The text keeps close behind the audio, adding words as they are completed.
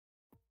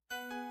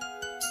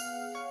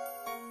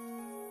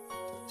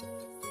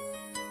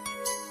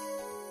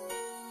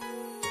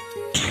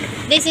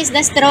This is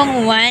the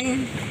strong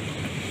one.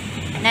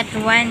 That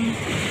one.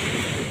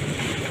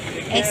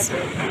 It's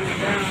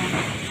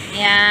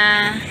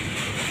yeah.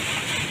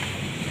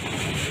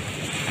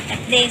 At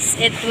this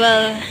it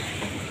will.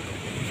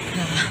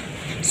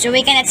 So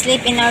we cannot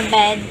sleep in our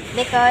bed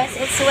because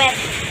it's wet.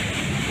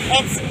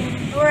 It's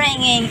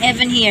raining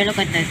even here. Look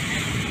at that.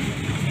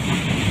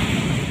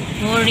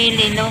 Oh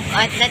really, look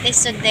at that. Is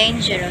so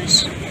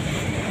dangerous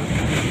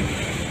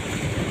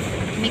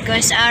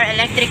because our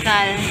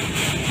electrical.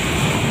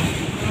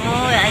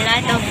 Oh, a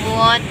lot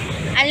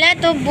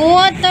of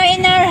water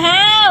in our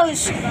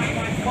house.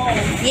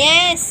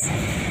 Yes,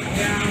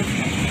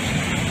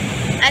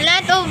 a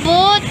lot of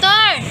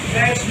water.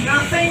 There's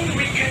nothing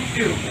we can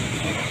do.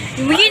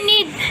 We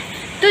need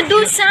to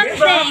do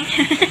something.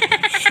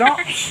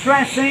 Stop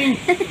stressing.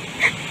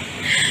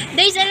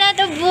 There's a lot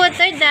of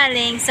water,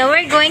 darling. So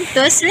we're going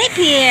to sleep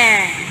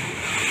here.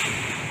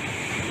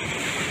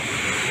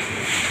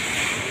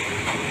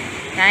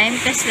 Time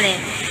to sleep.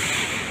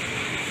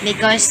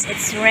 Because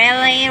it's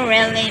really,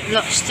 really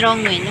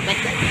strong wind. Look at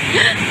that.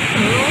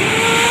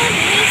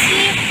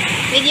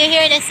 Oh, did you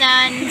hear the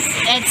sounds?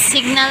 It's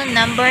signal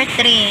number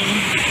 3.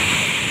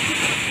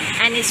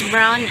 And it's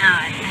brown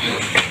out.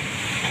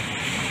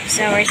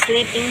 So we're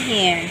sleeping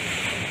here.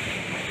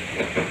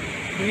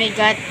 We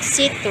got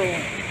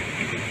C2.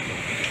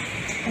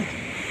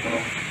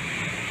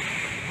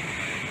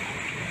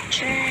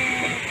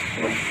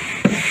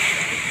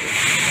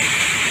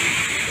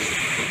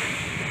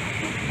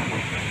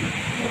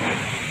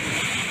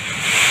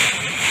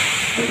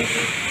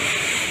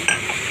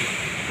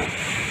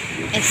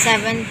 It's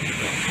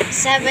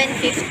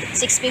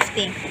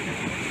 6:50.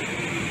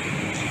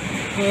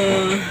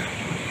 Oh,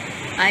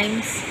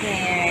 I'm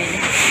scared.